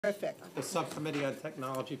Perfect. The Subcommittee on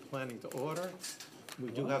Technology Planning to order. We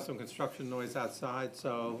do have some construction noise outside,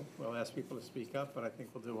 so we'll ask people to speak up, but I think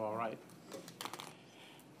we'll do all right.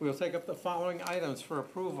 We'll take up the following items for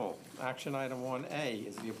approval. Action item 1A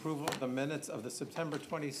is the approval of the minutes of the September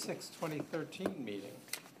 26, 2013 meeting.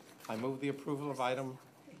 I move the approval of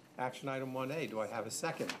action item 1A. Do I have a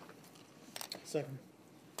second? Second.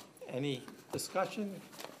 Any discussion?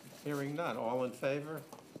 Hearing none. All in favor,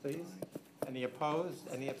 please? Any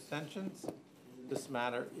opposed? Any abstentions? This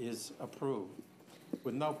matter is approved.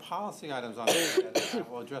 With no policy items on the agenda, I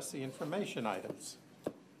will address the information items.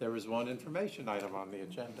 There is one information item on the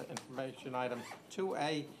agenda. Information item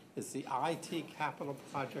 2A is the IT Capital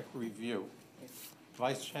Project Review.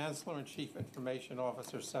 Vice Chancellor and Chief Information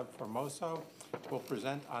Officer Seb Formoso will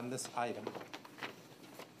present on this item.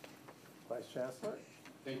 Vice Chancellor.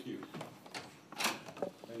 Thank you.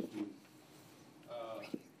 Thank you.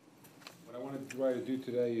 What I want to try to do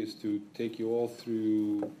today is to take you all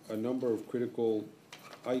through a number of critical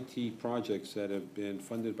IT projects that have been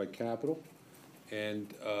funded by Capital.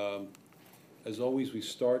 And as always, we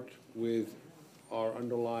start with our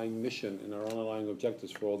underlying mission and our underlying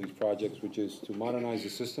objectives for all these projects, which is to modernize the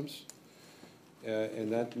systems. And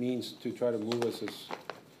that means to try to move us as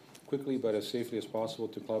quickly but as safely as possible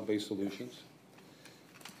to cloud-based solutions.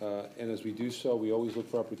 And as we do so, we always look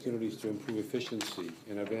for opportunities to improve efficiency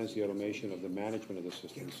and advance the automation of the management of the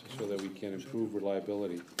systems so that we can improve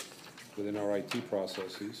reliability within our IT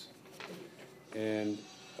processes. And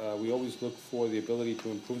we always look for the ability to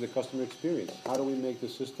improve the customer experience. How do we make the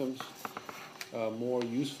systems more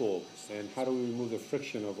useful, and how do we remove the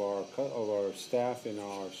friction of our staff and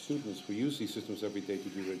our students who use these systems every day to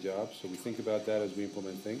do their jobs? So we think about that as we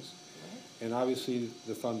implement things. And obviously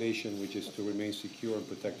the foundation, which is to remain secure and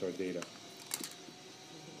protect our data.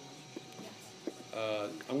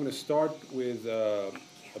 I'm going to start with a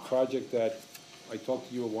project that I talked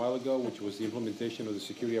to you a while ago, which was the implementation of the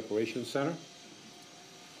Security Operations Center.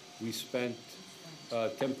 We spent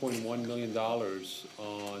 $10.1 million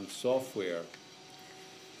on software.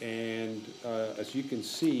 And as you can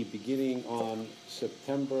see, beginning on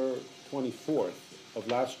September 24th of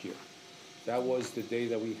last year, that was the day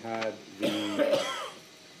that we had the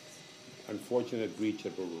unfortunate breach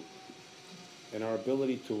at Baruch. And our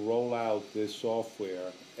ability to roll out this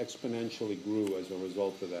software exponentially grew as a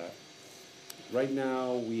result of that. Right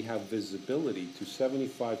now, we have visibility to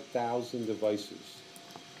 75,000 devices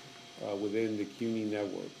within the CUNY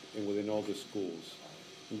network and within all the schools.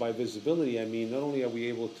 And by visibility, I mean not only are we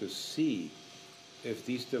able to see if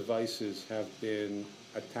these devices have been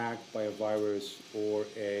attacked by a virus or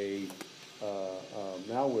a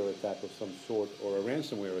malware attack of some sort or a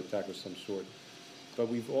ransomware attack of some sort, but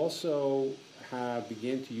we've also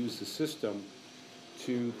began to use the system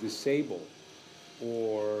to disable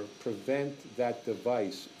or prevent that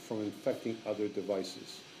device from infecting other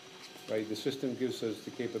devices. Right? The system gives us the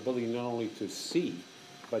capability not only to see,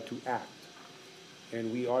 but to act.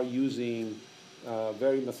 And we are using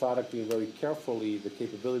very methodically and very carefully the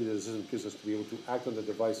capability that the system gives us to be able to act on the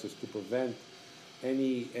devices to prevent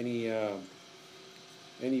any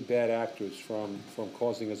bad actors from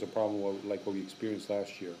causing us a problem like what we experienced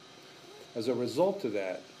last year. As a result of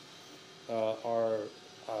that, our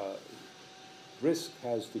risk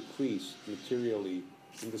has decreased materially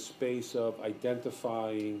in the space of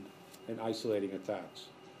identifying and isolating attacks.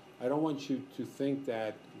 I don't want you to think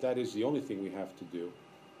that that is the only thing we have to do.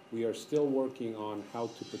 We are still working on how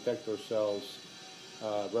to protect ourselves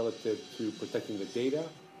relative to protecting the data,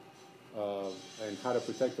 and how to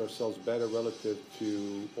protect ourselves better relative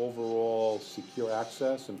to overall secure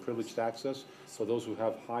access and privileged access for those who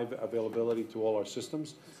have high availability to all our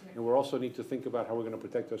systems. And we also need to think about how we're going to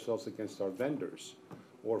protect ourselves against our vendors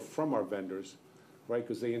or from our vendors, right?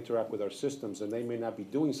 Because they interact with our systems and they may not be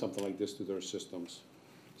doing something like this to their systems.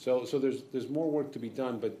 So there's more work to be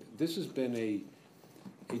done, but this has been a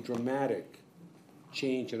dramatic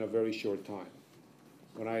change in a very short time.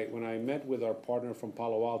 When I met with our partner from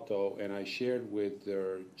Palo Alto and I shared with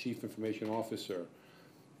their chief information officer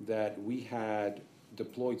that we had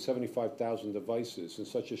deployed 75,000 devices in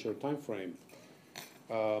such a short time frame,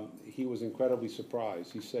 he was incredibly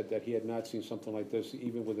surprised. He said that he had not seen something like this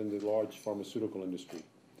even within the large pharmaceutical industry.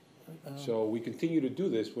 So we continue to do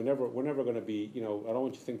this. We're never going to be, I don't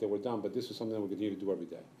want you to think that we're done, but this is something that we continue to do every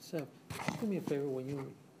day. So, do me a favor, when you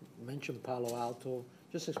mention Palo Alto,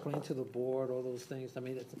 just explain to the board all those things. I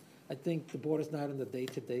mean, I think the board is not in the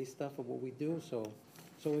day-to-day stuff of what we do, so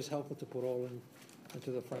it's always helpful to put all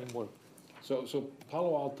into the framework. So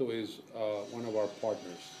Palo Alto is one of our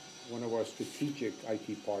partners, one of our strategic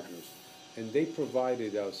IT partners, and they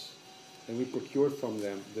provided us and we procured from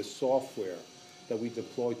them the software that we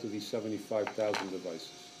deploy to these 75,000 devices.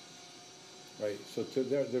 Right, so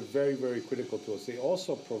they're very, very critical to us. They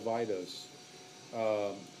also provide us,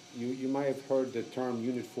 you might have heard the term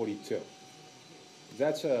Unit 42.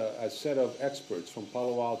 That's a set of experts from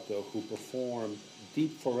Palo Alto who perform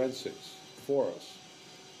deep forensics for us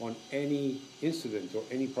on any incident or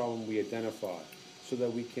any problem we identify, so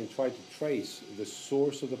that we can try to trace the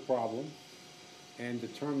source of the problem and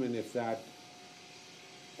determine if that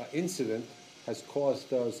incident has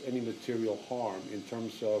caused us any material harm in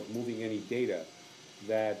terms of moving any data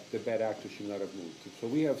that the bad actor should not have moved. So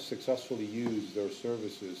we have successfully used their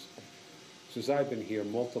services since I've been here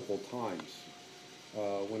multiple times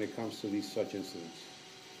when it comes to these such incidents.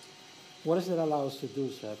 What does it allow us to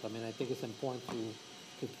do, Seth? I mean, I think it's important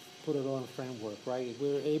to put it all in a framework, right?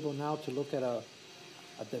 We're able now to look at a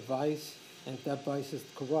device, and if that device is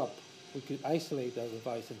corrupt, we could isolate that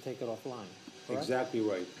device and take it offline, correct? Exactly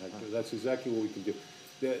right. That's exactly what we can do.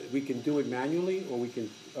 We can do it manually, or we can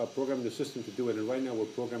program the system to do it. And right now, we're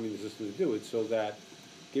programming the system to do it so that,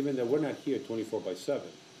 given that we're not here 24/7,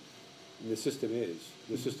 the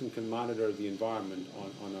system can monitor the environment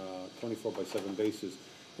on a 24/7 basis.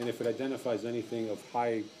 And if it identifies anything of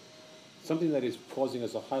something that is causing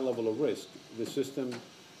us a high level of risk, the system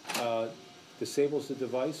disables the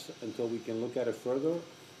device until we can look at it further,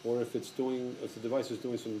 or if the device is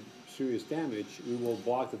doing some serious damage, we will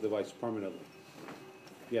block the device permanently.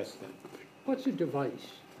 Yes, Dan? What's a device?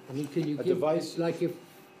 I mean, can you A give, device- like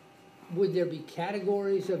would there be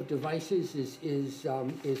categories of devices?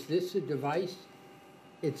 Is this a device?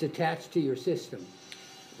 It's attached to your system.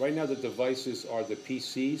 Right now, the devices are the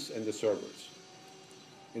PCs and the servers.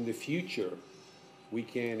 In the future, we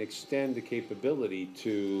can extend the capability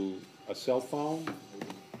to a cell phone,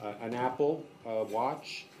 an Apple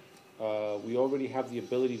Watch. We already have the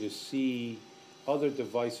ability to see other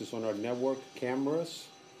devices on our network, cameras,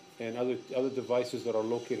 and other devices that are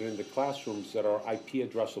located in the classrooms that are IP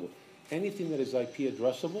addressable. Anything that is IP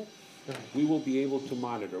addressable, we will be able to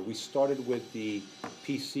monitor. We started with the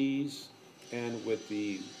PCs and with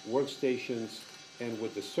the workstations and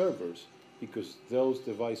with the servers, because those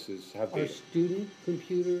devices have Are student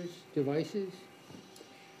computers devices?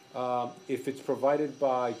 if it's provided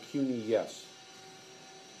by CUNY, yes.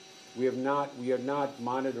 We are not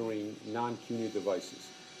monitoring non-CUNY devices.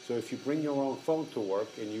 So if you bring your own phone to work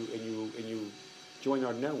and you join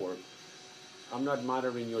our network, I'm not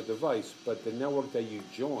monitoring your device, but the network that you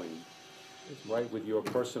join, right, with your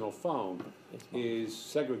personal phone, is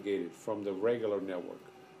segregated from the regular network.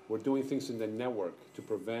 We're doing things in the network to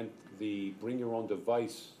prevent the bring your own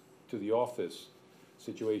device to the office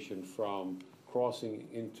situation from crossing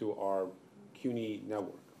into our CUNY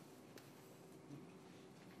network.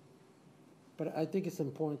 But I think it's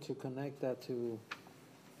important to connect that to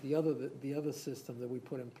the other system that we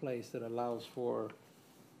put in place that allows for,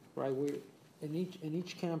 right, in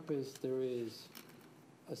each campus there is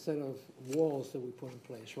a set of walls that we put in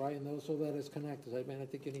place, right? And those, so that it's connected. I mean, I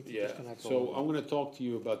think you need to just connect all of So them. I'm going to talk to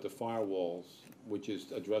you about the firewalls, which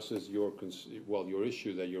addresses your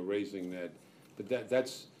issue that you're raising.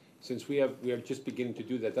 That's since we are just beginning to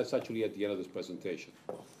do that. That's actually at the end of this presentation.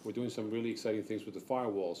 We're doing some really exciting things with the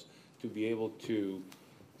firewalls to be able to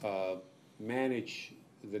manage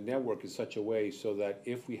the network in such a way so that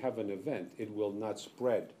if we have an event, it will not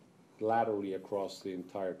spread laterally across the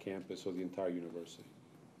entire campus or the entire university.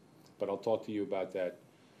 But I'll talk to you about that.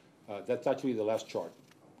 That's actually the last chart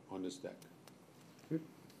on this deck. Good.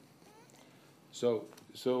 So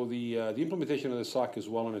the implementation of the SOC is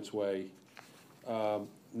well on its way.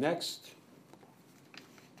 Next,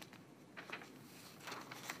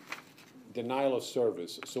 denial of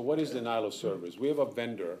service. So what is denial of service? We have a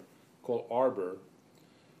vendor called Arbor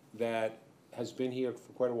that has been here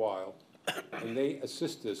for quite a while, and they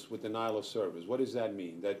assist us with denial of service. What does that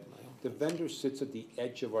mean? That the vendor sits at the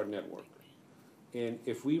edge of our network, and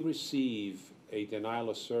if we receive a denial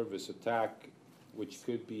of service attack, which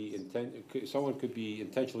could be someone could be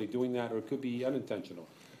intentionally doing that, or it could be unintentional.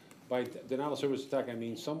 By denial of service attack, I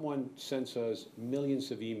mean someone sends us millions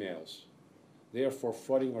of emails, therefore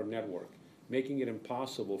flooding our network, making it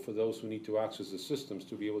impossible for those who need to access the systems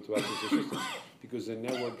to be able to access the systems, because the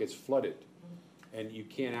network gets flooded, and you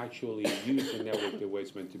can't actually use the network the way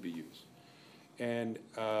it's meant to be used. And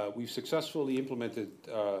we've successfully implemented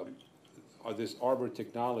this Arbor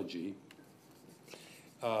technology,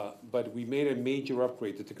 but we made a major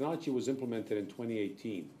upgrade. The technology was implemented in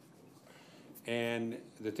 2018. And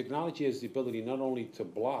the technology has the ability not only to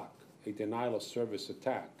block a denial of service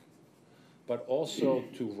attack, but also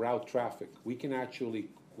to route traffic. We can actually,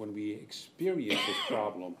 when we experience this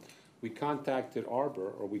problem, we contact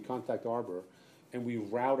Arbor, and we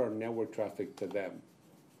route our network traffic to them.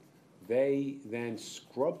 They then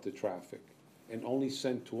scrub the traffic and only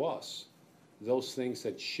send to us those things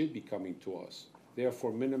that should be coming to us,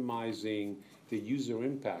 therefore minimizing the user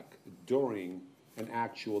impact during an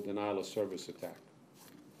actual denial of service attack.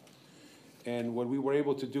 And what we were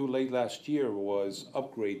able to do late last year was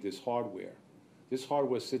upgrade this hardware. This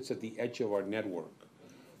hardware sits at the edge of our network.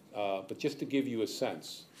 But just to give you a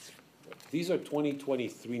sense, these are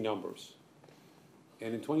 2023 numbers.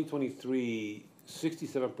 And in 2023,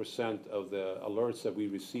 67% of the alerts that we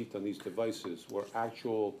received on these devices were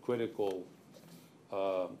actual critical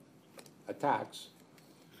attacks,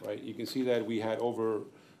 right? You can see that we had over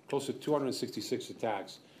close to 266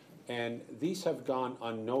 attacks. And these have gone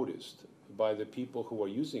unnoticed by the people who are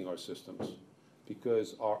using our systems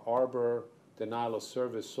because our Arbor denial of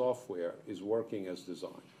service software is working as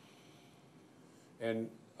designed. And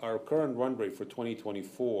our current run rate for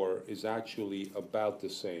 2024 is actually about the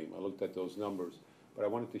same. I looked at those numbers, but I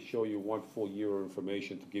wanted to show you one full year of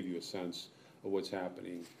information to give you a sense of what's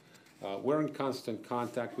happening. We're in constant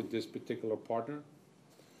contact with this particular partner.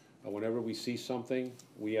 Whenever we see something,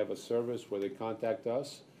 we have a service where they contact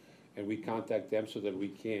us, and we contact them so that we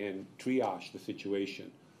can triage the situation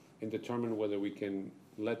and determine whether we can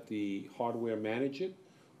let the hardware manage it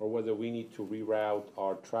or whether we need to reroute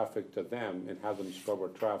our traffic to them and have them scrub our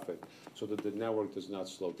traffic so that the network does not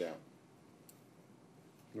slow down.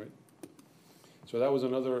 Right? So that was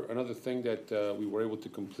another thing that we were able to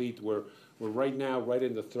complete. We're right now right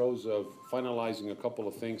in the throes of finalizing a couple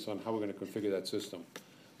of things on how we're going to configure that system.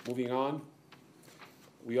 Moving on,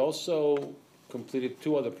 we also completed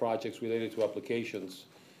 2 other projects related to applications.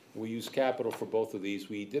 We used capital for both of these.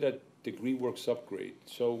 We did a DegreeWorks upgrade.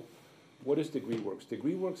 So what is DegreeWorks?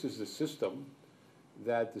 DegreeWorks is the system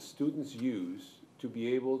that the students use to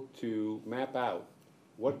be able to map out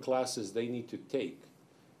what classes they need to take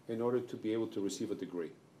in order to be able to receive a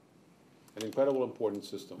degree. An incredible important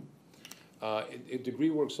system.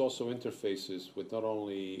 DegreeWorks also interfaces with not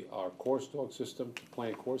only our CourseDog system to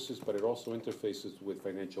plan courses, but it also interfaces with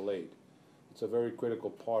financial aid. It's a very critical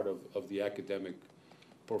part of the academic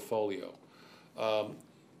portfolio.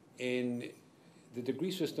 And the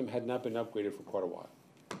degree system had not been upgraded for quite a while.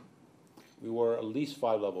 We were at least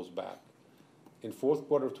 5 levels back. In 4th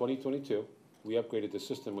quarter of 2022, we upgraded the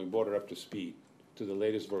system. We brought it up to speed to the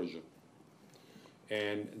latest version.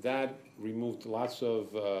 And that removed lots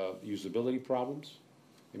of usability problems.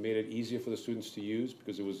 It made it easier for the students to use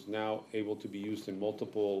because it was now able to be used in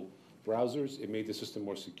multiple browsers. It made the system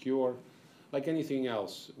more secure. Like anything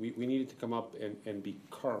else, we needed to come up and be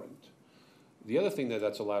current. The other thing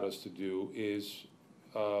that's allowed us to do is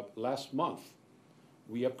last month,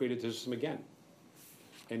 we upgraded the system again.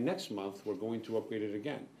 And next month, we're going to upgrade it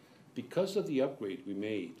again. Because of the upgrade we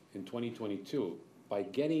made in 2022, by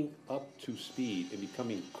getting up to speed and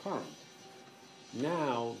becoming current,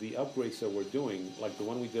 now the upgrades that we're doing, like the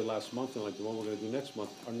one we did last month and like the one we're going to do next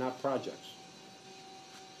month, are not projects.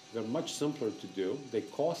 They're much simpler to do, they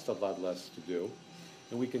cost a lot less to do,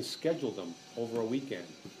 and we can schedule them over a weekend.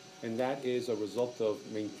 And that is a result of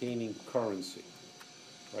maintaining currency,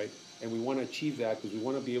 right? And we want to achieve that because we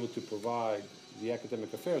want to be able to provide the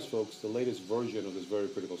academic affairs folks the latest version of this very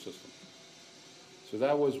critical system. So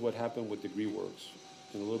that was what happened with DegreeWorks,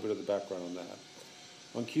 and a little bit of the background on that.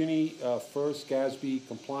 On CUNY, first, GASB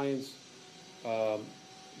compliance.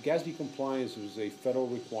 GASB compliance was a federal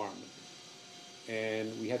requirement,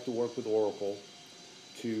 and we had to work with Oracle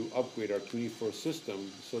to upgrade our CUNY First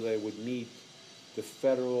system so that it would meet the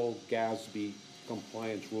federal GASB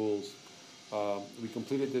compliance rules. We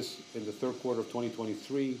completed this in the 3rd quarter of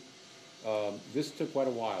 2023. This took quite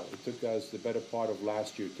a while. It took us the better part of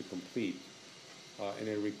last year to complete. And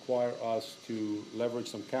it required us to leverage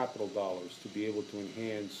some capital dollars to be able to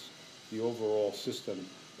enhance the overall system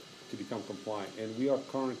to become compliant. And we are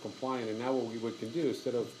currently compliant, and now what we can do,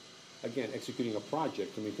 instead of, again, executing a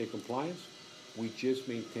project to maintain compliance, we just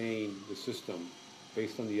maintain the system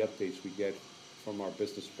based on the updates we get from our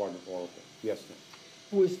business partner, Oracle. Yes, ma'am.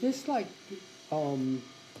 Was this like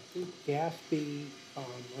GASB,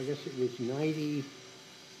 I guess it was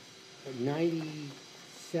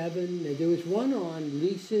 97? There was one on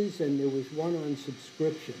leases and there was one on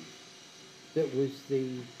subscription. That was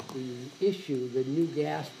the issue, the new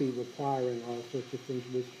GASB requiring all sorts of things.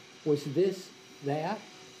 Was this that?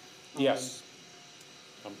 Yes.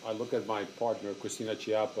 I look at my partner, Christina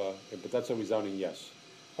Chiappa, but that's a resounding yes.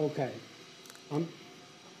 Okay.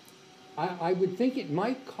 I would think it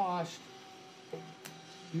might cost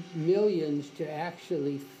millions to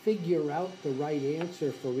actually figure out the right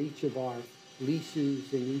answer for each of our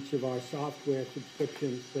leases in each of our software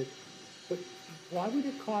subscriptions, but why would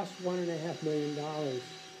it cost $1.5 million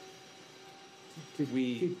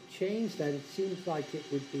to change that? It seems like it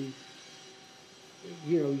would be,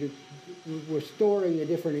 you know, we're storing a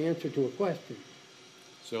different answer to a question.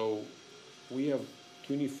 So we have,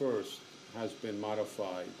 CUNY First has been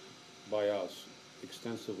modified by us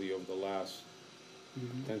extensively over the last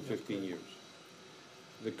 10, 15 years.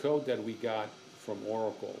 The code that we got from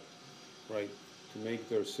Oracle, right, to make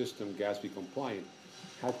their system GASB compliant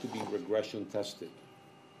had to be regression tested.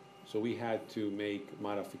 So we had to make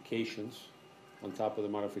modifications on top of the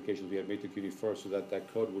modifications we had made to CUNY First so that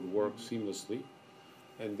that code would work seamlessly.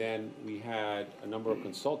 And then we had a number of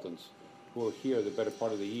consultants who were here the better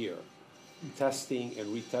part of the year, testing and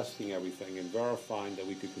retesting everything and verifying that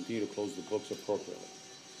we could continue to close the books appropriately.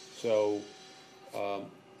 So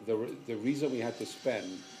the reason we had to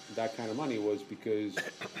spend that kind of money was because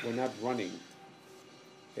we're not running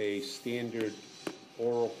a standard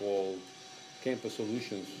Oracle Campus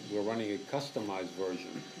Solutions. We're running a customized version.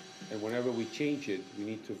 And whenever we change it, we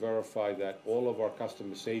need to verify that all of our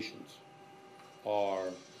customizations are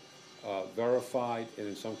verified, and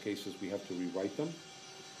in some cases we have to rewrite them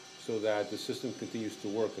so that the system continues to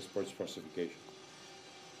work as per specification.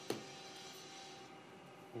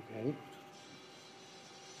 Okay.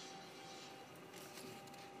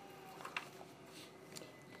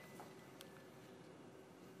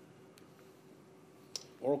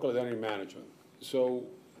 Oracle Identity Management. So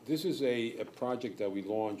this is a project that we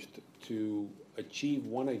launched to achieve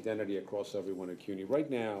one identity across everyone at CUNY. Right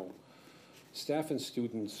now, staff and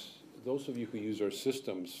students, those of you who use our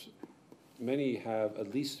systems, many have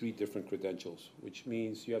at least 3 different credentials, which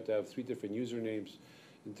means you have to have 3 different usernames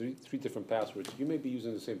and three different passwords. You may be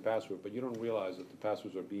using the same password, but you don't realize that the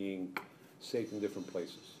passwords are being saved in different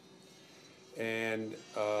places. And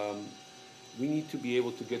we need to be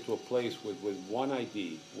able to get to a place with one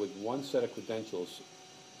ID, with one set of credentials.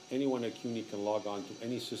 Anyone at CUNY can log on to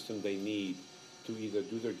any system they need to either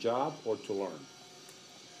do their job or to learn.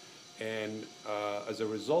 And as a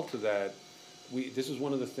result of that, this is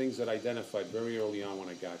one of the things that I identified very early on when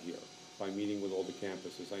I got here by meeting with all the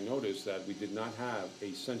campuses. I noticed that we did not have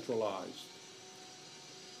a centralized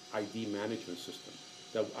ID management system,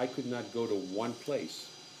 that I could not go to one place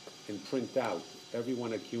and print out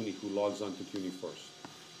everyone at CUNY who logs on to CUNY First.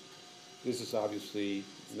 This is obviously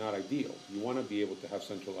not ideal. You want to be able to have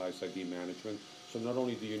centralized ID management, so not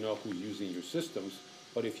only do you know who's using your systems,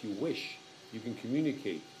 but if you wish, you can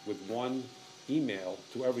communicate with one email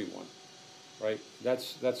to everyone, right?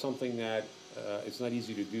 That's something that it's not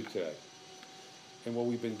easy to do today. And what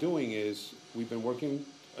we've been doing is we've been working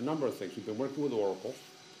a number of things. We've been working with Oracle,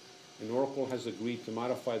 and Oracle has agreed to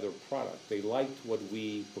modify their product. They liked what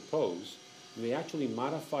we proposed, and they actually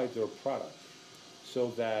modified their product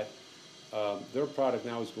so that their product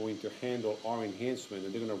now is going to handle our enhancement,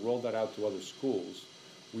 and they're going to roll that out to other schools.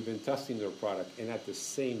 We've been testing their product, and at the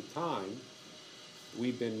same time,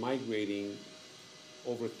 we've been migrating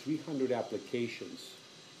over 300 applications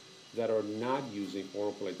that are not using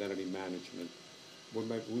Oracle Identity Management.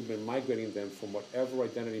 We've been migrating them from whatever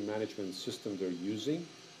identity management system they're using,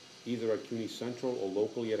 either at CUNY Central or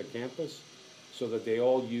locally at a campus, so that they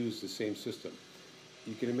all use the same system.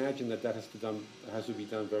 You can imagine that that has to be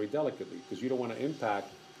done very delicately, because you don't want to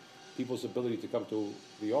impact people's ability to come to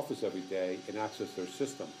the office every day and access their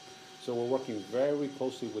system. So we're working very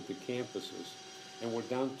closely with the campuses, and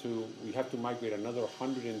we have to migrate another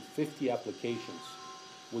 150 applications,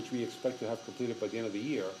 which we expect to have completed by the end of the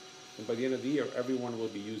year. And by the end of the year, everyone will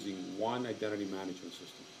be using one identity management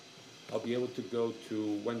system. I'll be able to go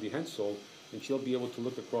to Wendy Hensel, and she'll be able to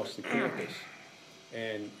look across the campus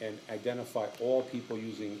and identify all people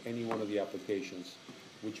using any one of the applications,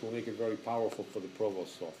 which will make it very powerful for the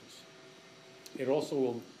provost's office. It also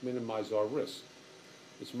will minimize our risk.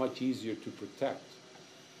 It's much easier to protect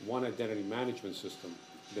one identity management system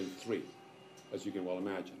than 3, as you can well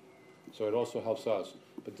imagine. So it also helps us.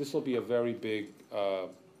 But this will be a very big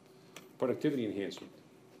productivity enhancement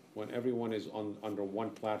when everyone is under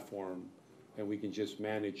one platform and we can just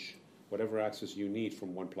manage whatever access you need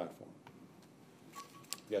from one platform.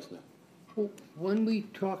 Yes, Nat? Well, when we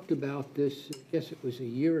talked about this, I guess it was a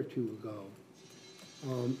year or 2 ago,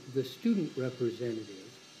 the student representative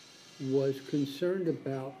was concerned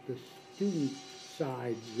about the student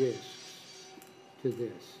side risks to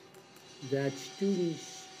this, that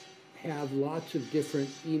students have lots of different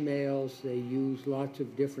emails, they use lots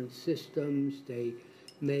of different systems, they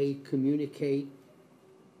may communicate,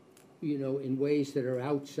 you know, in ways that are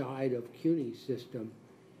outside of CUNY's system.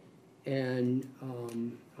 And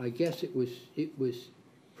I guess it was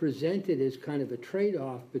presented as kind of a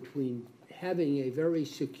trade-off between having a very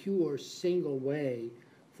secure, single way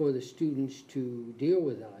for the students to deal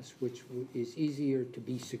with us, which is easier to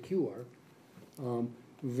be secure,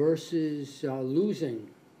 versus losing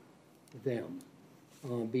them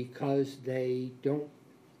because they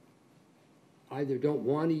either don't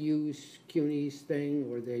want to use CUNY's thing,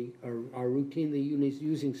 or they are routinely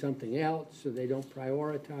using something else, so they don't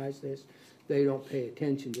prioritize this. They don't pay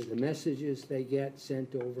attention to the messages they get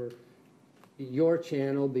sent over your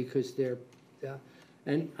channel because they're,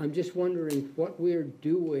 and I'm just wondering what we're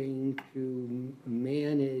doing to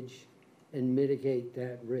manage and mitigate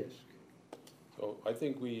that risk. So I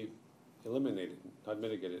think we eliminated, not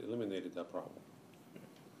mitigated, eliminated that problem.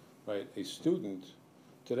 Right? A student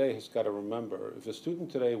today has got to remember, if a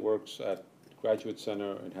student today works at Graduate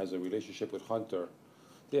Center and has a relationship with Hunter,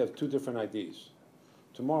 they have 2 different IDs.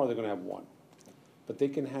 Tomorrow they're going to have 1. But they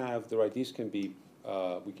can have, their IDs can be,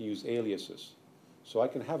 we can use aliases. So I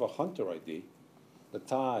can have a Hunter ID that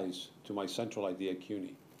ties to my central ID at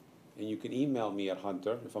CUNY. And you can email me at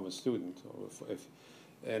Hunter if I'm a student, or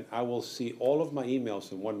and I will see all of my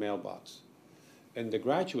emails in one mailbox. And the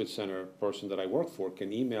Graduate Center person that I work for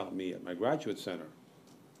can email me at my Graduate Center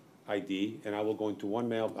ID, and I will go into one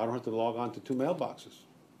mail. I don't have to log on to 2 mailboxes.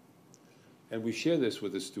 And we share this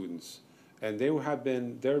with the students. And they have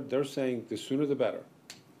been, they're saying the sooner the better,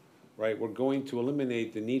 right? We're going to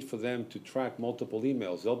eliminate the need for them to track multiple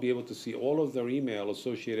emails. They'll be able to see all of their email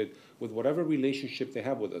associated with whatever relationship they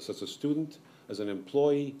have with us, as a student, as an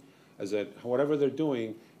employee, as a, whatever they're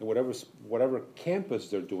doing, and whatever campus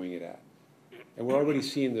they're doing it at. And we're already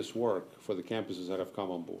seeing this work for the campuses that have come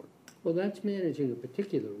on board. Well, that's managing a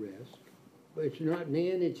particular risk, but it's not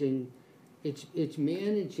managing, it's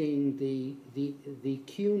managing the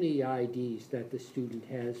CUNY IDs that the student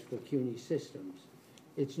has for CUNY systems.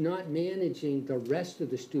 It's not managing the rest of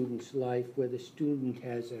the student's life where the student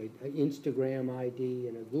has an Instagram ID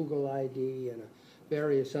and a Google ID and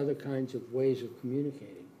various other kinds of ways of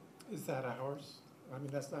communicating. Is that ours? I mean,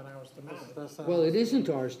 that's not ours to manage. Well, it isn't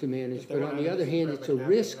ours to manage, but on the other hand, it's a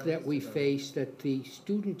risk that we face that the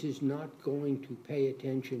student is not going to pay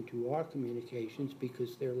attention to our communications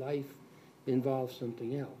because their life involves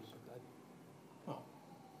something else. Well,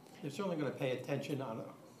 you're certainly going to pay attention on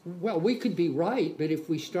Well, we could be right, but if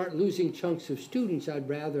we start losing chunks of students, I'd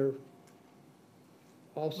rather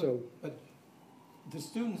also... But the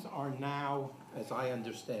students are now, as I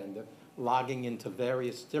understand it, logging into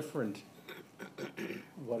various different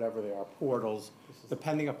whatever they are, portals,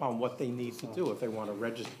 depending upon what they need to do. If they want to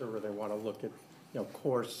register or they want to look at,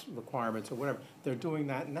 course requirements or whatever, they're doing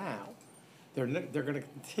that now. They're going to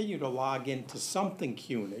continue to log into something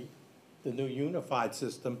CUNY, the new unified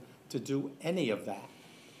system, to do any of that.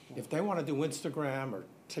 If they want to do Instagram or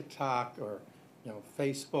TikTok or,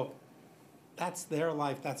 Facebook, that's their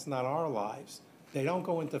life. That's not our lives. They don't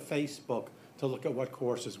go into Facebook to look at what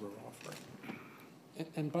courses we're offering.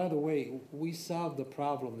 And by the way, we solved the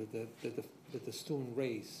problem that the student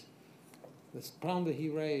raised. The problem that he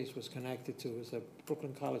raised was connected to, is a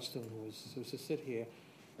Brooklyn College student who was to sit here,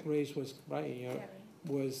 raised was, right,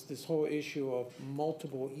 was this whole issue of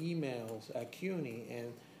multiple emails at CUNY,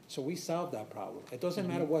 and so we solved that problem. It doesn't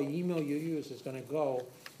matter what email you use, it's gonna go,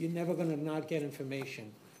 you're never gonna not get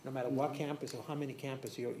information, no matter what campus or how many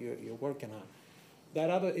campuses you're working on. That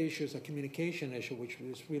other issue is a communication issue, which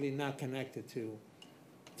is really not connected to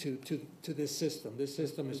this system. This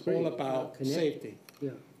system is all about safety. Yeah.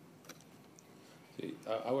 See,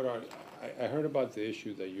 I would argue, I heard about the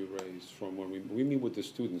issue that you raised from when we meet with the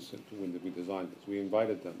students when we designed this. We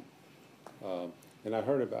invited them. And I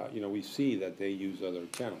heard about, we see that they use other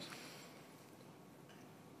channels.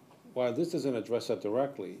 While this doesn't address that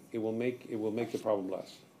directly, it will make the problem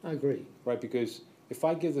less. I agree. Right, because if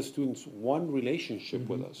I give the students one relationship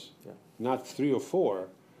with us, not 3 or 4,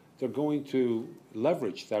 they're going to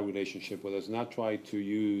leverage that relationship with us, not try to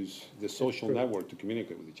use the social network to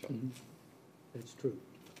communicate with each other. That's true.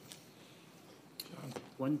 John?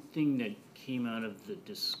 One thing that came out of the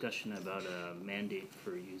discussion about a mandate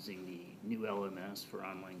for using the new LMS for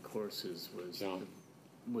online courses was,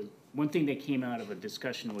 one thing that came out of a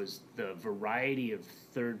discussion was the variety of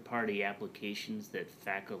third-party applications that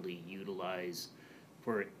faculty utilize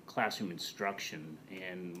for classroom instruction.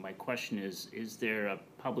 And my question is there a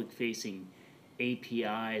public-facing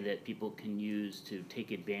API that people can use to take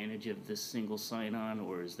advantage of this single sign-on,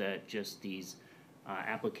 or is that just these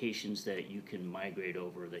applications that you can migrate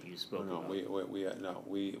over that you spoke about?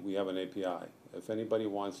 We have an API. If anybody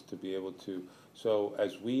wants to be able to, so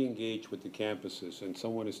as we engage with the campuses and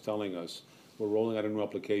someone is telling us we're rolling out a new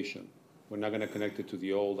application, we're not going to connect it to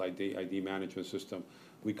the old ID management system,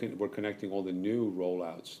 we're connecting all the new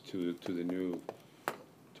rollouts to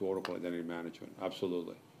Oracle Identity Management,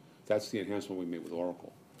 absolutely. That's the enhancement we made with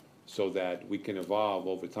Oracle, so that we can evolve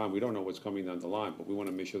over time. We don't know what's coming down the line, but we want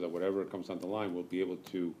to make sure that whatever comes down the line, we'll be able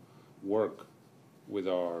to work with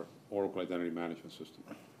our Oracle Identity Management System.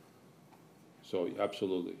 So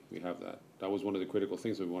absolutely, we have that. That was one of the critical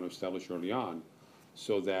things that we want to establish early on,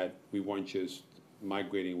 so that we weren't just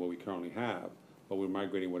migrating what we currently have, but we're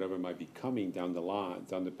migrating whatever might be coming down the line,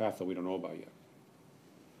 down the path that we don't know about yet.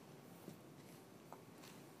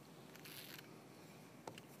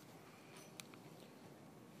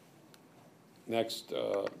 Next,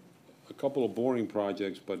 a couple of boring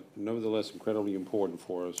projects, but nevertheless incredibly important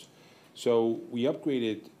for us. So we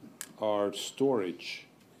upgraded our storage,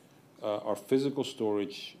 our physical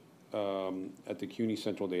storage at the CUNY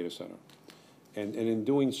Central Data Center. And in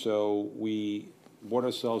doing so, we bought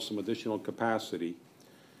ourselves some additional capacity.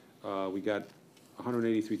 We got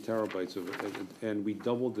 183 terabytes of it, and we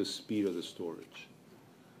doubled the speed of the storage.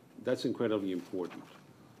 That's incredibly important.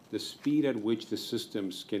 The speed at which the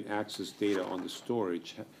systems can access data on the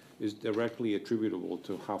storage is directly attributable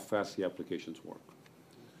to how fast the applications work.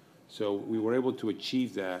 So we were able to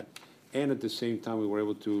achieve that, and at the same time we were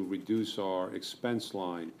able to reduce our expense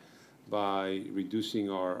line by reducing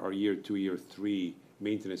our year 2, year 3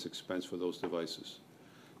 maintenance expense for those devices.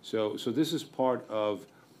 So this is part of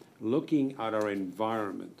looking at our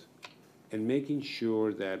environment and making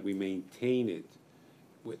sure that we maintain it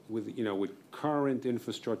with current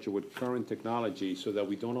infrastructure, with current technology, so that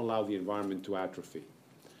we don't allow the environment to atrophy.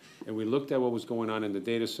 And we looked at what was going on in the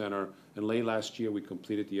data center, and late last year we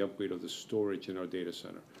completed the upgrade of the storage in our data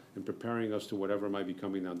center and preparing us to whatever might be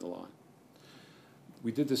coming down the line.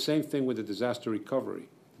 We did the same thing with the disaster recovery.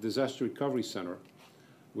 The Disaster Recovery Center,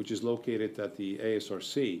 which is located at the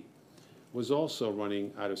ASRC, was also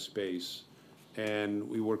running out of space, and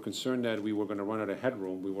we were concerned that we were going to run out of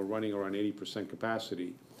headroom. We were running around 80%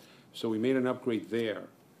 capacity. So we made an upgrade there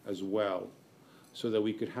as well, so that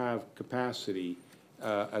we could have capacity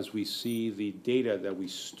as we see the data that we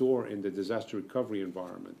store in the disaster recovery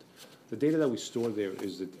environment. The data that we store there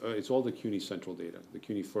is it's all the CUNY Central data, the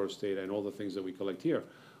CUNY First data, and all the things that we collect here,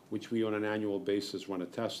 which we on an annual basis run a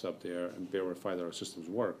test up there and verify that our systems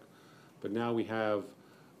work. But now we have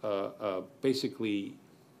basically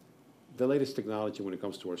the latest technology when it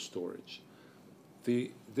comes to our storage.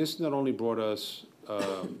 This not only brought us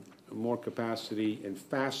more capacity and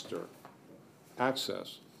faster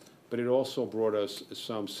access, but it also brought us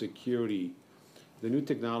some security. The new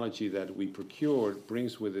technology that we procured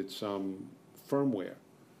brings with it some firmware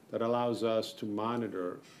that allows us to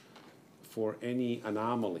monitor for any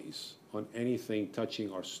anomalies on anything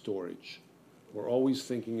touching our storage. We're always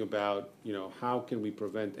thinking about, how can we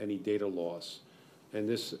prevent any data loss? And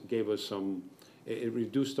this gave us it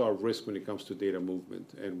reduced our risk when it comes to data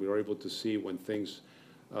movement. And we were able to see when things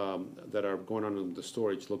that are going on in the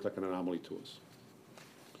storage look like an anomaly to us.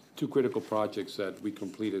 2 critical projects that we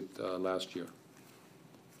completed last year.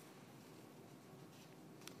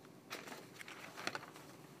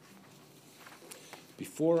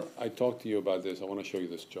 Before I talk to you about this, I want to show you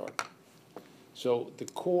this chart. So the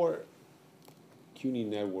core CUNY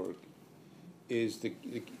network is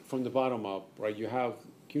from the bottom up, right? You have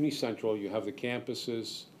CUNY Central, you have the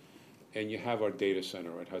campuses, and you have our data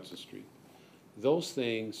center at Hudson Street. Those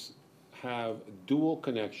things have dual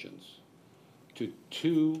connections to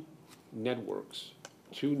two networks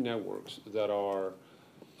that are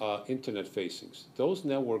internet facings. Those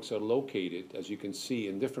networks are located, as you can see,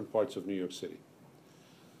 in different parts of New York City.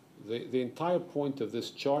 The entire point of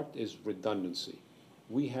this chart is redundancy.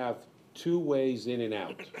 We have 2 ways in and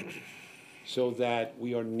out, so that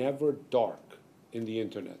we are never dark in the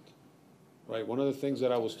internet, right? One of the things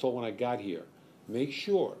that I was told when I got here, make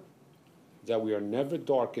sure that we are never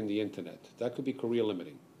dark in the internet. That could be career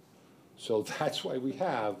limiting. So that's why we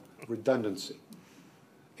have redundancy.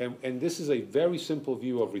 And this is a very simple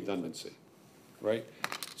view of redundancy, right?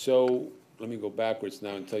 So let me go backwards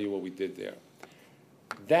now and tell you what we did there.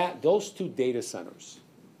 Those 2 data centers,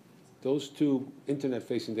 those 2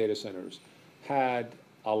 internet-facing data centers had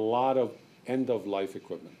a lot of end-of-life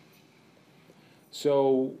equipment.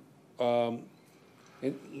 So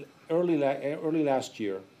early last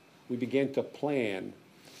year, we began to plan,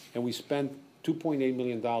 and we spent $2.8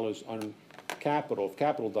 million on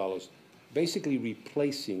capital dollars, basically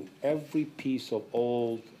replacing every piece of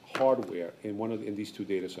old hardware in these 2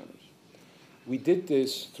 data centers. We did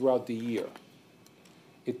this throughout the year.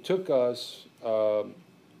 It took us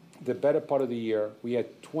the better part of the year. We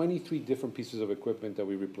had 23 different pieces of equipment that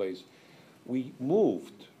we replaced. We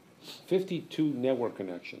moved 52 network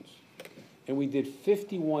connections, And we did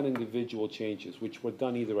 51 individual changes, which were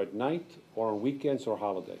done either at night or on weekends or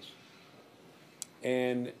holidays.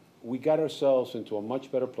 And we got ourselves into a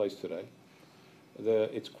much better place today.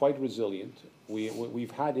 It's quite resilient.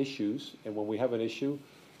 We've had issues, and when we have an issue,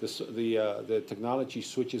 the technology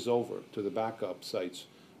switches over to the backup sites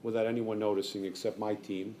without anyone noticing except my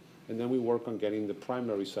team, and then we work on getting the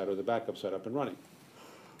primary site or the backup site up and running.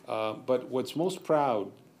 But what's most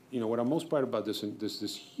proud, what I'm most proud about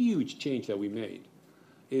this huge change that we made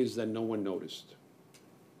is that no one noticed.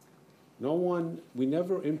 We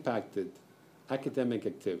never impacted academic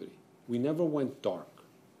activity. We never went dark.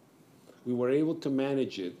 We were able to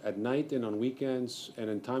manage it at night and on weekends and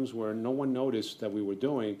in times where no one noticed that we were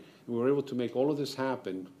doing. We were able to make all of this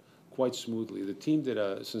happen quite smoothly. The team did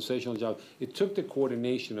a sensational job. It took the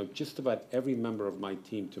coordination of just about every member of my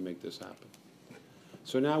team to make this happen.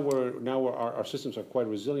 So now our systems are quite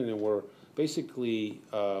resilient, and we're basically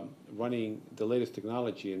running the latest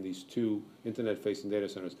technology in these 2 internet-facing data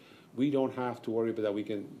centers. We don't have to worry about that. We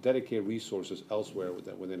can dedicate resources elsewhere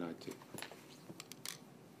within IT.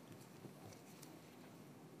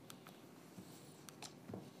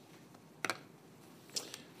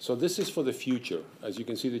 So this is for the future. As you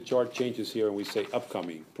can see, the chart changes here, and we say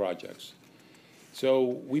upcoming projects.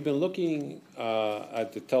 So we've been looking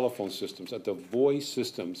at the telephone systems, at the voice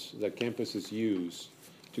systems that campuses use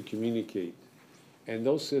to communicate. And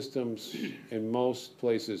those systems, in most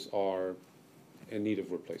places, are in need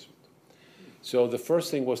of replacement. So the first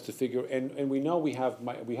thing was to figure, and we know we have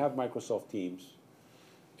Microsoft Teams.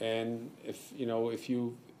 And if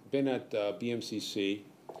you've been at BMCC,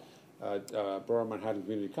 Borough Manhattan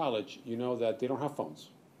Community College, you know that they don't have phones.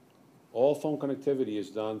 All phone connectivity is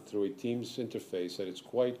done through a Teams interface, and it's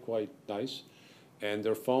quite nice. And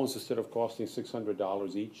their phones, instead of costing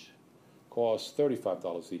 $600 each, cost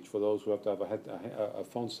 $35 each for those who have to have a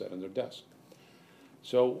phone set on their desk.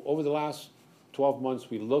 So over the last 12 months,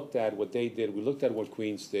 we looked at what they did. We looked at what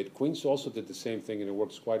Queens did. Queens also did the same thing, and it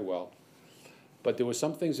works quite well. But there were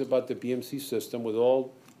some things about the BMC system, with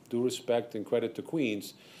all due respect and credit to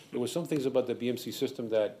Queens, there were some things about the BMC system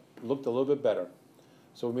that looked a little bit better.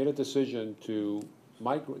 So we made a decision to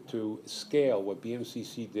scale what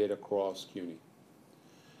BMCC did across CUNY.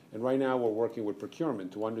 And right now we're working with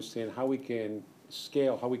procurement to understand how we can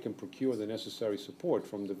scale, how we can procure the necessary support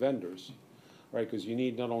from the vendors, right? Because you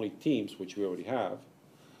need not only Teams, which we already have,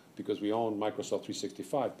 because we own Microsoft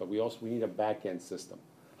 365, but we need a back-end system.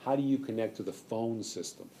 How do you connect to the phone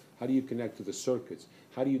system? How do you connect to the circuits?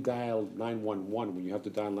 How do you dial 911 when you have to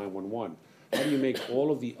dial 911? How do you make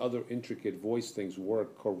all of the other intricate voice things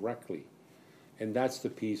work correctly? And that's the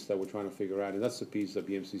piece that we're trying to figure out, and that's the piece that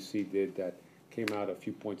BMCC did that came out a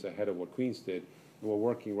few points ahead of what Queens did. And we're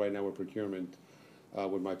working right now with procurement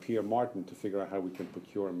with my peer Martin to figure out how we can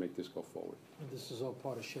procure and make this go forward. And this is all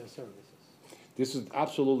part of shared services? This is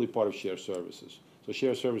absolutely part of shared services. So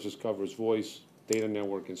shared services covers voice, data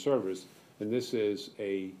network, and servers, and this is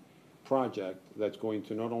a project that's going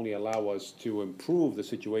to not only allow us to improve the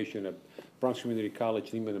situation at Bronx Community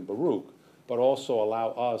College, Lehman, and Baruch, but also allow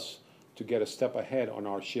us to get a step ahead on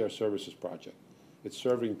our shared services project. It's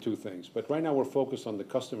serving 2 things. But right now we're focused on the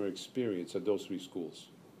customer experience at those 3 schools.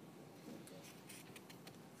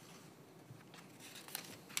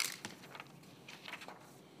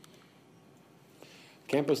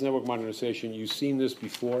 Campus network modernization, you've seen this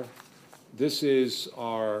before. This is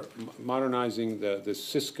our modernizing the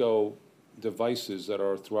Cisco devices that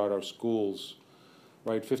are throughout our schools,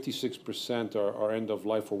 right? 56% are end of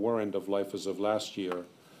life or were end of life as of last year.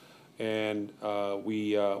 And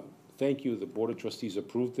we thank you, the Board of Trustees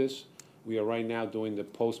approved this. We are right now doing the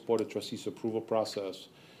post-Board of Trustees approval process,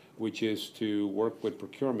 which is to work with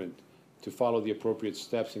procurement to follow the appropriate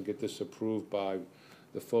steps and get this approved by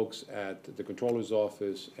the folks at the Controller's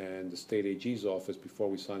Office and the State AG's office before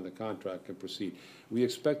we sign the contract and proceed. We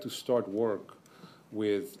expect to start work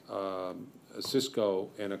with Cisco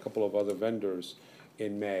and a couple of other vendors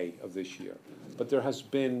in May of this year. But there has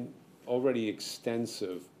been already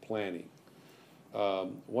extensive planning.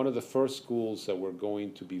 One of the first schools that we're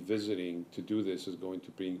going to be visiting to do this is going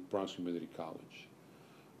to be Bronx Community College,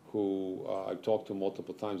 who I've talked to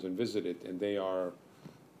multiple times and visited, and they are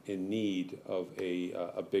in need of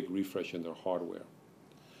a big refresh in their hardware.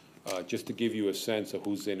 Just to give you a sense of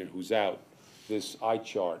who's in and who's out, this eye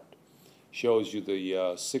chart shows you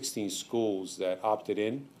the 16 schools that opted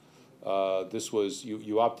in. This was,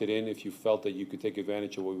 you opted in if you felt that you could take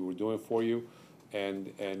advantage of what we were doing for you,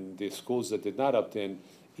 and the schools that did not opt in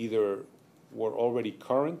either were already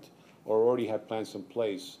current or already had plans in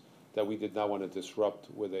place that we did not want to disrupt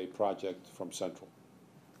with a project from Central.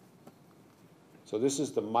 So this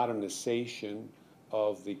is the modernization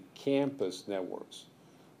of the campus networks.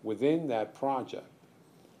 Within that project,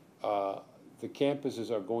 the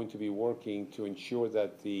campuses are going to be working to ensure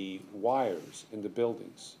that the wires in the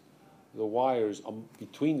buildings, the wires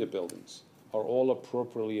between the buildings, are all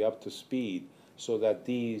appropriately up to speed, so that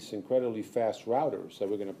these incredibly fast routers that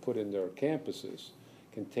we're going to put in their campuses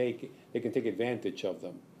can take advantage of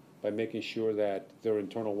them by making sure that their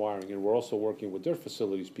internal wiring. And we're also working with their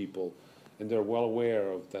facilities people, and they're well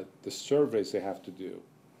aware of the surveys they have to do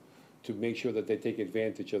to make sure that they take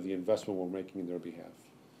advantage of the investment we're making in their behalf.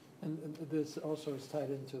 And this also is tied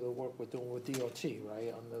into the work we're doing with DOT,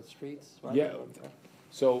 right, on the streets, right? Yeah.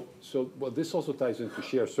 So, well, this also ties into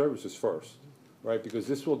shared services first, right? Because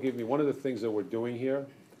this will give me, one of the things that we're doing here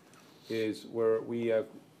is where we have,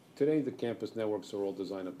 today the campus networks are all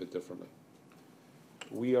designed a bit differently.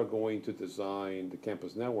 We are going to design the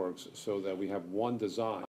campus networks so that we have one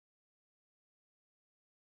design.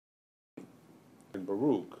 In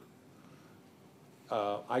Baruch,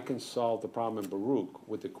 I can solve the problem in Baruch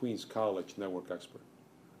with the Queens College network expert.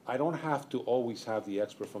 I don't have to always have the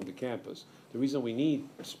expert from the campus. The reason we need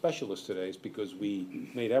specialists today is because we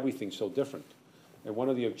made everything so different. And one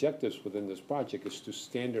of the objectives within this project is to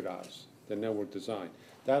standardize the network design.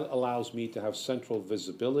 That allows me to have central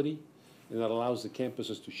visibility, and that allows the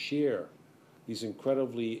campuses to share these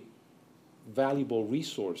incredibly valuable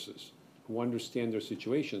resources who understand their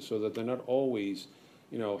situation, so that they're not always,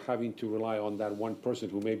 you know, having to rely on that one person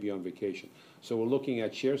who may be on vacation. So we're looking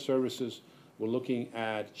at shared services, we're looking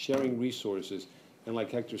at sharing resources, and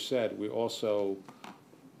like Hector said, we also,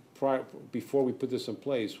 before we put this in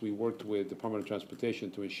place, we worked with Department of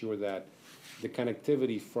Transportation to ensure that the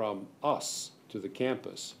connectivity from us to the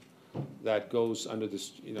campus that goes under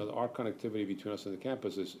this, you know, our connectivity between us and the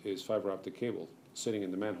campus is fiber optic cable sitting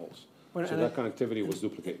in the manholes. Well, So that connectivity was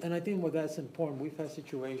duplicated. And I think what that's important, we've had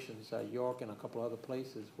situations at York and a couple other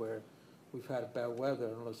places where we've had bad weather,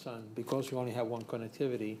 and all of a sudden, because we only have one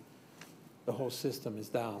connectivity, the whole system is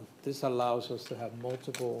down. This allows us to have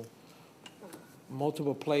multiple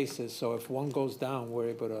places, so if one goes down, we're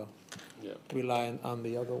able to rely on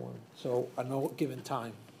the other one. So at no given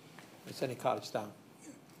time, it's any college down.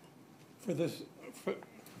 For this,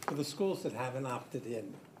 for the schools that haven't opted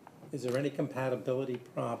in, is there any compatibility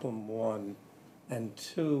problem, one? And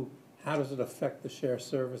two, how does it affect the shared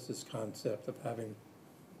services concept of having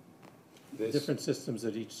different systems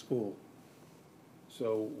at each school?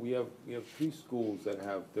 So we have 3 schools that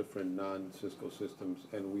have different non-Cisco systems,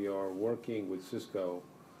 and we are working with Cisco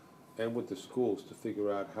and with the schools to figure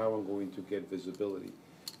out how I'm going to get visibility.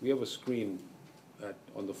 We have a screen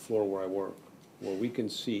on the floor where I work, where we can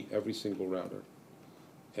see every single router.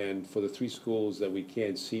 And for the 3 schools that we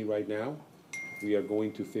can't see right now, we are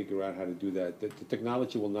going to figure out how to do that. The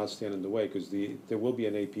technology will not stand in the way, because there will be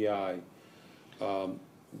an API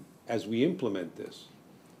as we implement this,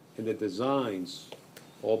 and the designs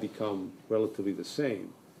all become relatively the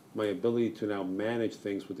same. My ability to now manage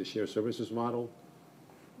things with the shared services model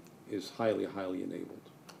is highly, highly enabled.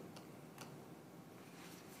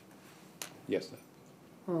 Yes, sir.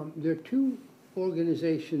 There are 2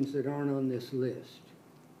 organizations that aren't on this list,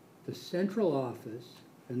 the central office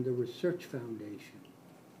and the research foundation.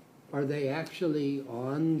 Are they actually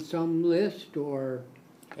on some list, or?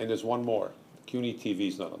 And there's one more. CUNY TV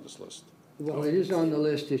is not on this list. Well, it is on the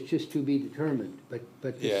list, it's just to be determined, but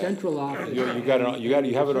the Yeah. central office. You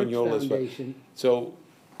have it on your list. But- Foundation. So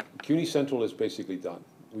CUNY Central is basically done.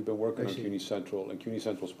 We've been working I on see. CUNY Central, and CUNY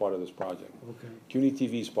Central is part of this project. Okay. CUNY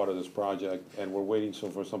TV is part of this project, and we're waiting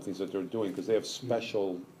for some things that they're doing, because they have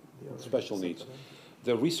special needs.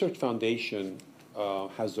 The Research Foundation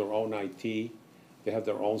has their own IT, they have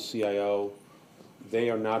their own CIO. They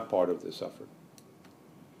are not part of this effort.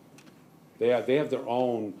 They have their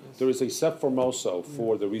own, there is a CEP Formoso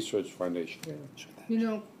for the Research Foundation. Yeah. You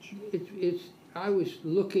know, I was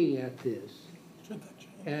looking at this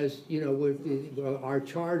as, you know, our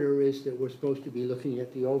charter is that we're supposed to be looking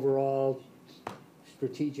at the overall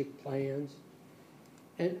strategic plans.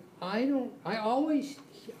 And I always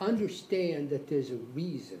understand that there's a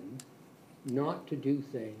reason not to do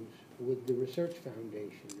things with the Research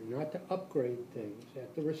Foundation, and not to upgrade things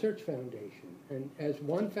at the Research Foundation. And as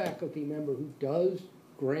one faculty member who does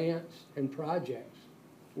grants and projects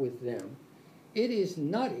with them, it is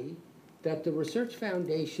nutty that the Research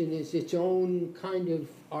Foundation is its own kind of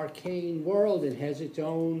arcane world and has its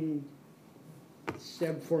own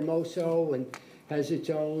Seb Formoso and has its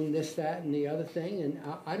own this, that, and the other thing, and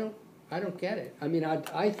I don't get it. I mean,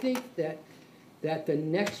 I think that the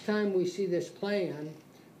next time we see this plan,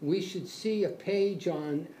 we should see a page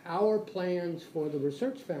on our plans for the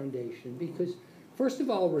Research Foundation, because first of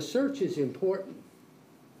all, research is important.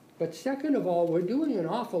 But second of all, we're doing an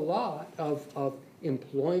awful lot of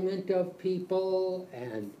employment of people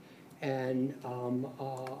and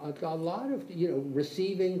a lot of,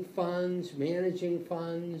 receiving funds, managing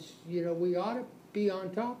funds, we ought to be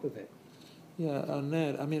on top of it. Yeah,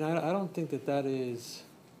 Ned, I mean, I don't think that is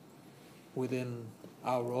within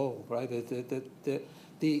our role, right? The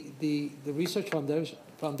Research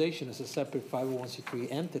Foundation is a separate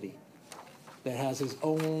 501c3 entity that has its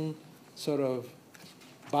own sort of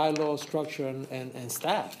bylaw structure and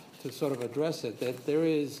staff to sort of address it. That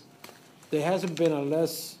there hasn't been,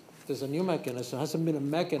 unless there's a new mechanism, hasn't been a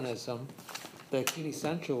mechanism that CUNY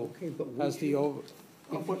Central has the over.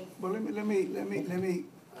 But let me.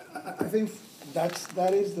 I think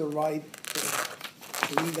that is the right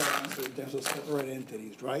legal answer in terms of separate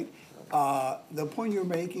entities, right? The point you're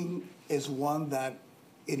making is one that,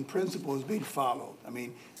 in principle, is being followed. I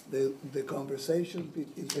mean, the conversation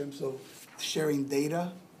in terms of sharing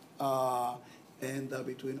data and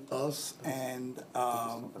between us and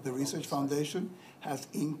the Research Foundation has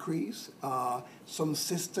increased. Some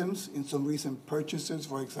systems in some recent purchases,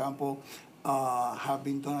 for example, have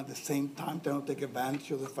been done at the same time to don't take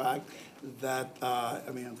advantage of the fact that,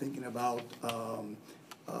 I'm thinking about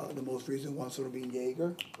the most recent one sort of being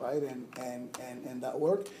Jaeger, right, and that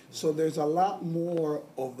work. So there's a lot more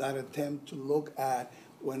of that attempt to look at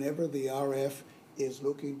whenever the RF is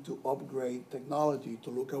looking to upgrade technology, to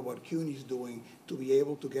look at what CUNY is doing, to be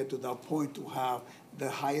able to get to that point to have the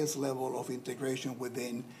highest level of integration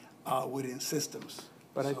within systems.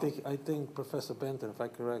 But so, I think Professor Benton, if I'm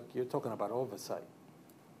correct, you're talking about oversight.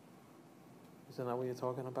 Isn't that what you're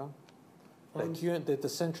talking about? That the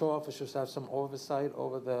central officers have some oversight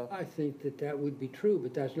over the... I think that would be true,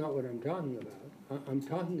 but that's not what I'm talking about. I'm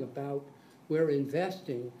talking about we're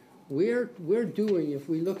investing. We're doing, if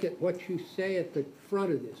we look at what you say at the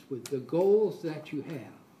front of this, with the goals that you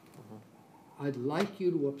have, I'd like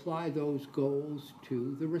you to apply those goals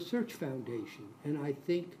to the Research Foundation. And I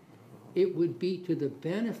think it would be to the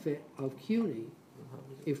benefit of CUNY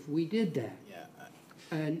if we did that. Yeah.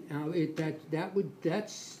 And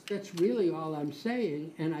that's really all I'm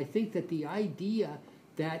saying. And I think that the idea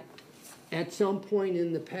that at some point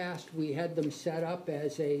in the past we had them set up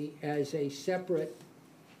as a separate,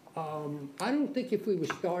 I don't think if we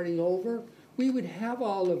were starting over, we would have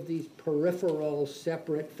all of these peripheral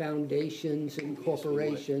separate foundations and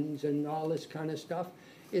corporations and all this kind of stuff.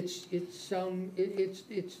 It's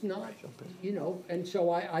not, and so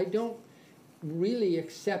I don't really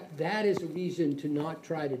accept that as a reason to not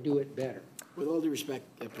try to do it better. With all due respect,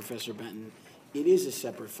 Professor Benton, it is a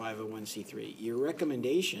separate 501c3. Your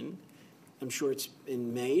recommendation, I'm sure it's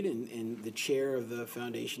been made, and the chair of the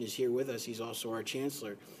foundation is here with us. He's also our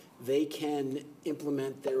chancellor. They can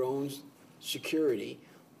implement their own security,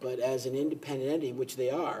 but as an independent entity, which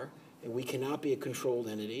they are, and we cannot be a controlled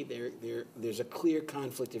entity. There's a clear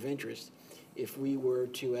conflict of interest if we were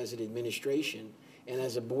to, as an administration and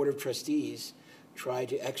as a board of trustees, try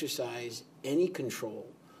to exercise any control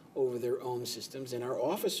over their own systems. And our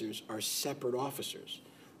officers are separate officers.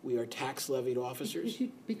 We are tax-levied officers.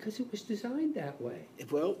 Because it was designed that way.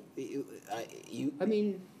 Well,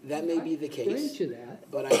 that may be the case. I grant you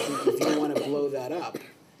that. But I think if you want to blow that up,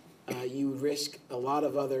 you risk a lot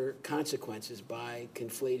of other consequences by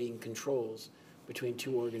conflating controls between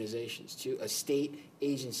two organizations, to a state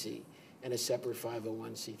agency and a separate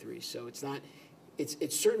 501c3. So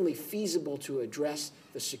it's certainly feasible to address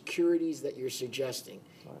the securities that you're suggesting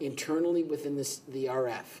internally within the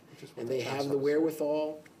RF, and they have the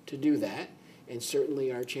wherewithal to do that, and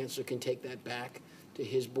certainly our chancellor can take that back to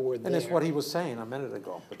his board. And that's what he was saying a minute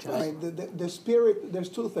ago. The spirit, there's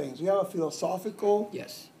two things. You have a philosophical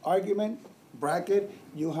argument, bracket.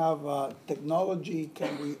 You have technology,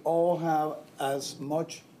 can we all have as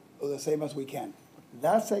much or the same as we can?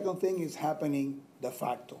 That second thing is happening de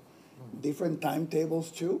facto. Different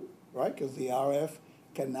timetables too, right? Because the RF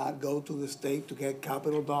cannot go to the state to get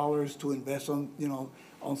capital dollars to invest on,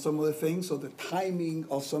 on some of the things. So the timing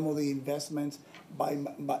of some of the investments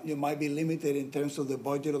might be limited in terms of the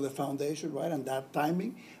budget of the foundation, right? And that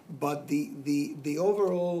timing. But the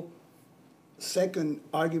overall second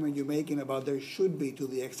argument you're making about there should be, to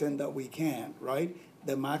the extent that we can, right?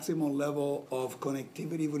 The maximum level of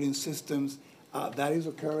connectivity within systems, that is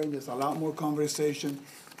occurring. There's a lot more conversation,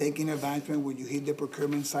 taking advantage when you hit the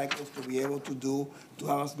procurement cycles to be able to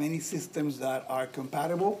have as many systems that are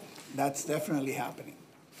compatible. That's definitely happening.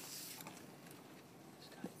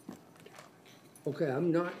 Okay,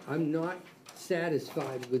 I'm not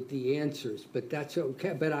satisfied with the answers, but that's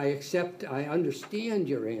okay. But I understand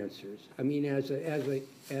your answers. I mean, as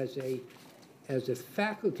as a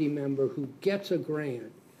faculty member who gets a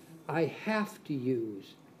grant, I have to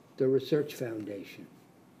use the Research Foundation.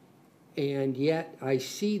 And yet I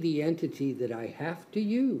see the entity that I have to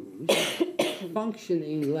use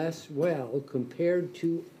functioning less well compared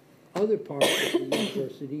to other parts of the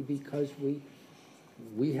university because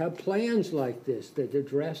we have plans like this that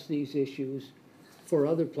address these issues for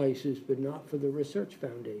other places, but not for the Research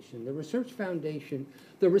Foundation. The Research Foundation,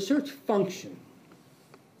 the research function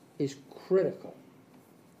is critical.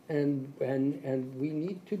 And we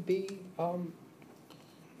need to be,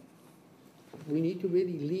 we need to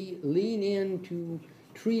really lean into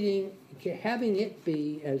treating, having it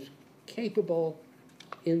be as capable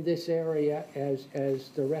in this area as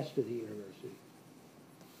the rest of the university.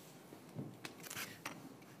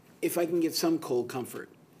 If I can give some cold comfort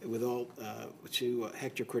with all, to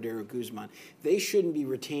Hector Cordero Guzman, they shouldn't be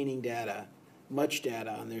retaining data, much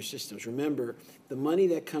data on their systems. Remember, the money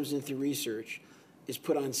that comes in through research is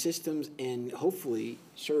put on systems and hopefully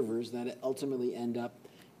servers that ultimately end up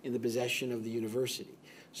in the possession of the university.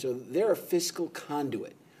 So they're a fiscal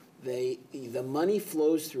conduit. The money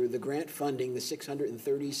flows through the grant funding, the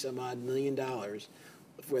 630 some odd $1 million,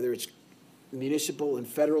 whether it's municipal and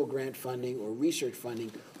federal grant funding or research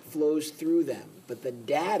funding, flows through them. But the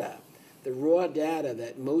data, the raw data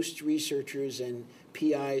that most researchers and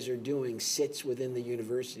PIs are doing sits within the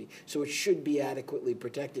university. So it should be adequately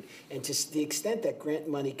protected. And to the extent that grant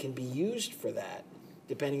money can be used for that,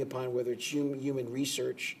 depending upon whether it's human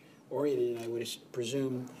research oriented, and I would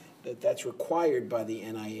presume that that's required by the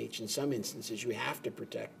NIH in some instances, you have to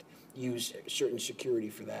use certain security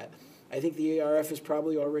for that. I think the ARF is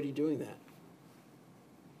probably already doing that.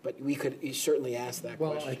 But we could certainly ask that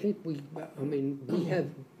question. Well, I think we have,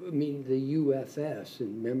 the UFS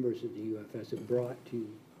and members of the UFS have brought to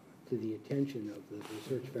the attention of the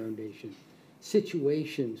Research Foundation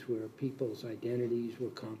situations where people's identities were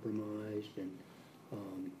compromised,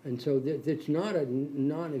 and so it's not a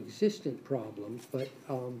non-existent problem,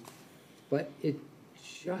 but it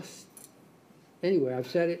just, anyway, I've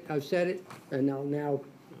said it, and now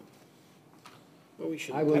well,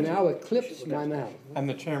 I will now eclipse my mouth. And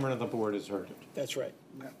the chairman of the board has heard it. That's right.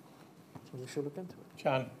 So we should look into it.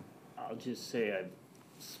 John? I'll just say I've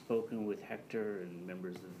spoken with Hector and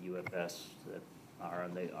members of the UFS that are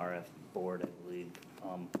on the RF board, I believe.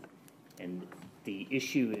 And the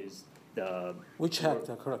issue is Which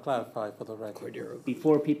Hector, clarify for the record?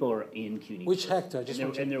 before people are in CUNY. Which Hector?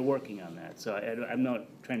 And they're working on that, so I'm not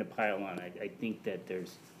trying to pile on. I think that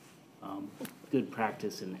there's good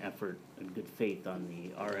practice and effort and good faith on the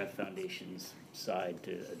RF Foundation's side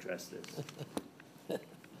to address this.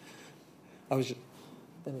 I was just,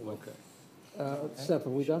 anyway. Okay. Steph, are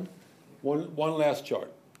we done? One last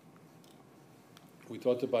chart. We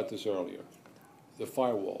talked about this earlier, the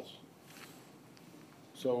firewalls.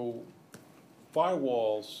 So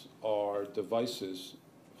firewalls are devices,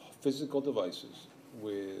 physical devices,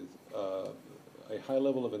 with a high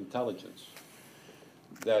level of intelligence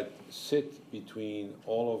that sit between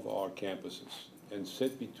all of our campuses and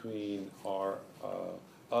sit between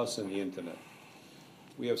us and the internet.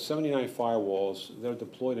 We have 79 firewalls. They're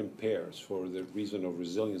deployed in pairs for the reason of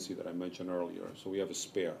resiliency that I mentioned earlier, so we have a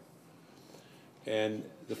spare. And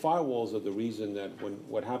the firewalls are the reason that when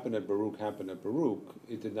what happened at Baruch,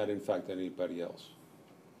 it did not infect anybody else.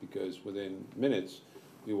 Because within minutes,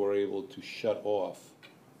 we were able to shut off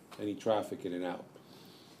any traffic in and out.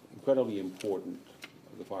 Incredibly important,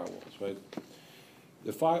 the firewalls, right?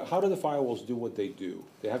 How do the firewalls do what they do?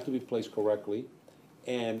 They have to be placed correctly,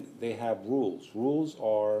 and they have rules. Rules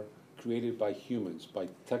are created by humans, by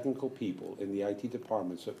technical people in the IT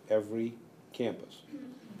departments of every campus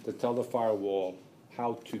to tell the firewall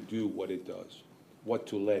how to do what it does, what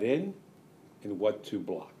to let in and what to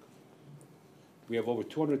block. We have over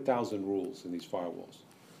 200,000 rules in these firewalls.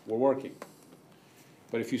 We're working.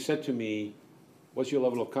 But if you said to me, what's your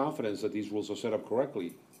level of confidence that these rules are set up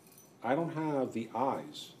correctly? I don't have the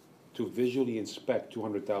eyes to visually inspect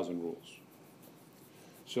 200,000 rules.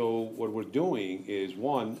 So what we're doing is,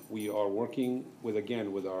 one, we are working with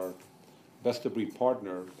our best-of-breed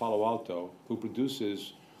partner, Palo Alto,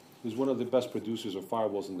 who's one of the best producers of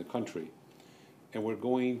firewalls in the country. And we're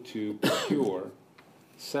going to procure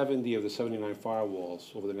 70 of the 79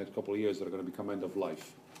 firewalls over the next couple of years that are going to become end of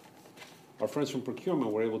life. Our friends from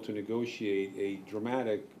procurement were able to negotiate a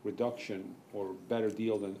dramatic reduction or better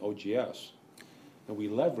deal than OGS. And we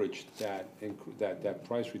leveraged that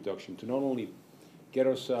price reduction to not only get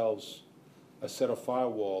ourselves a set of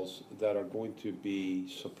firewalls that are going to be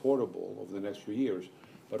supportable over the next few years,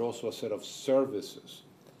 but also a set of services.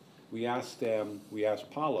 We asked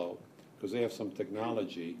Palo, because they have some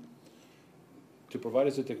technology, to provide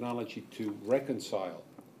us the technology to reconcile,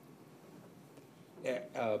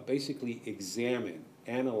 basically examine,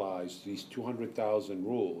 analyze these 200,000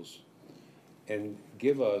 rules and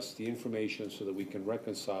give us the information so that we can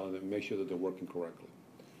reconcile them and make sure that they're working correctly.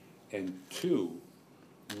 And two,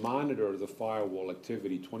 monitor the firewall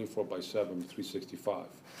activity 24/7, 365.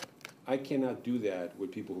 I cannot do that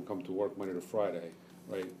with people who come to work Monday to Friday,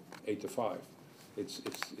 right, 8 to 5. It's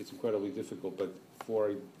incredibly difficult, but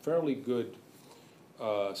for a fairly good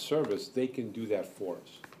service, they can do that for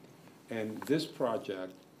us. And this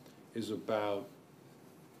project is about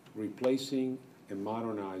replacing and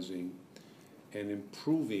modernizing and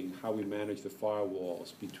improving how we manage the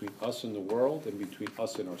firewalls between us and the world and between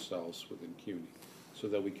us and ourselves within CUNY, so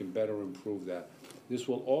that we can better improve that. This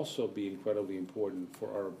will also be incredibly important for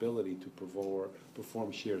our ability to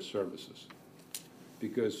perform shared services.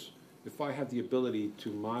 Because if I have the ability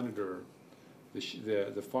to monitor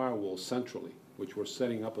the firewall centrally, which we're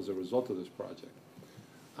setting up as a result of this project,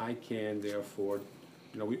 I can therefore,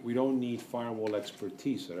 we don't need firewall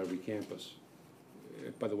expertise at every campus.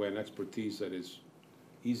 By the way, an expertise that is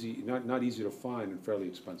easy, not easy to find and fairly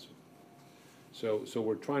expensive. So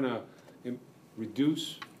we're trying to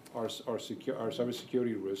reduce our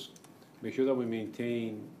cybersecurity risk, make sure that we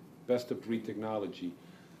maintain best-of-breed technology,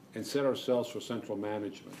 and set ourselves for central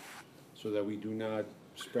management so that we do not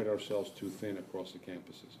spread ourselves too thin across the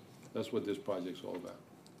campuses. That's what this project's all about.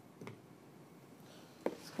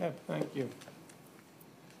 Scott, thank you.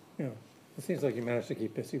 Yeah, it seems like you managed to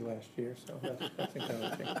keep busy last year, so that's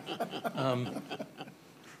encouraging.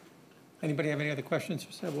 Anybody have any other questions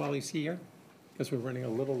for Seb while he's here? Because we're running a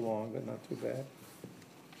little long, but not too bad.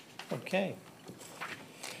 Okay.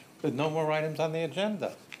 With no more items on the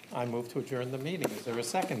agenda, I move to adjourn the meeting. Is there a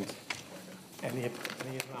second? Any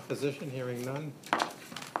opposition? Hearing none.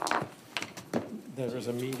 There is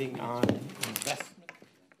a meeting on investment.